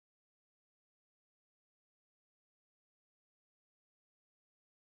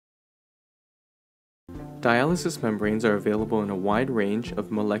Dialysis membranes are available in a wide range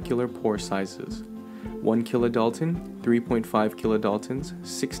of molecular pore sizes: 1 kilodalton, 3.5 kilodaltons,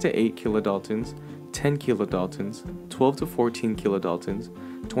 6 to 8 kilodaltons, 10 kilodaltons, 12 to 14 kilodaltons,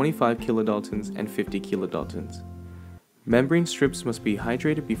 25 kilodaltons, and 50 kilodaltons. Membrane strips must be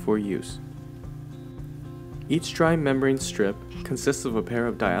hydrated before use. Each dry membrane strip consists of a pair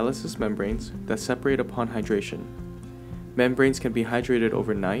of dialysis membranes that separate upon hydration. Membranes can be hydrated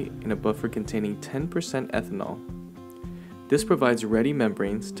overnight in a buffer containing 10% ethanol. This provides ready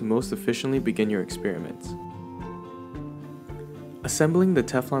membranes to most efficiently begin your experiments. Assembling the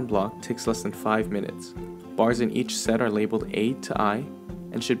Teflon block takes less than 5 minutes. Bars in each set are labeled A to I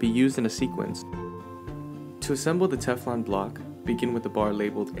and should be used in a sequence. To assemble the Teflon block, begin with the bar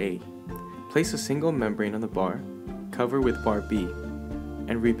labeled A. Place a single membrane on the bar, cover with bar B,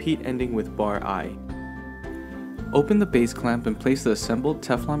 and repeat ending with bar I. Open the base clamp and place the assembled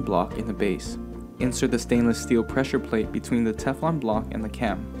Teflon block in the base. Insert the stainless steel pressure plate between the Teflon block and the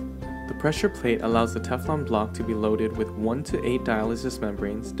cam. The pressure plate allows the Teflon block to be loaded with 1 to 8 dialysis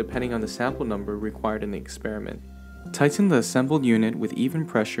membranes depending on the sample number required in the experiment. Tighten the assembled unit with even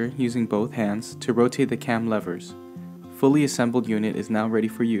pressure using both hands to rotate the cam levers. Fully assembled unit is now ready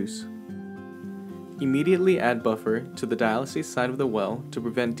for use. Immediately add buffer to the dialysis side of the well to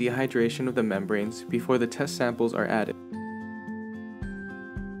prevent dehydration of the membranes before the test samples are added.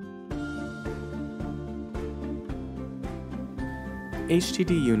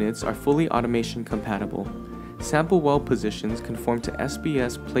 HTD units are fully automation compatible. Sample well positions conform to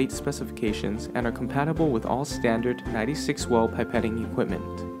SBS plate specifications and are compatible with all standard 96 well pipetting equipment.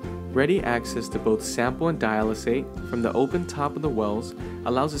 Ready access to both sample and dialysate from the open top of the wells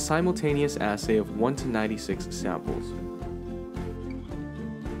allows a simultaneous assay of 1 to 96 samples.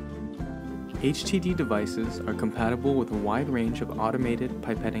 HTD devices are compatible with a wide range of automated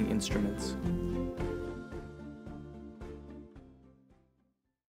pipetting instruments.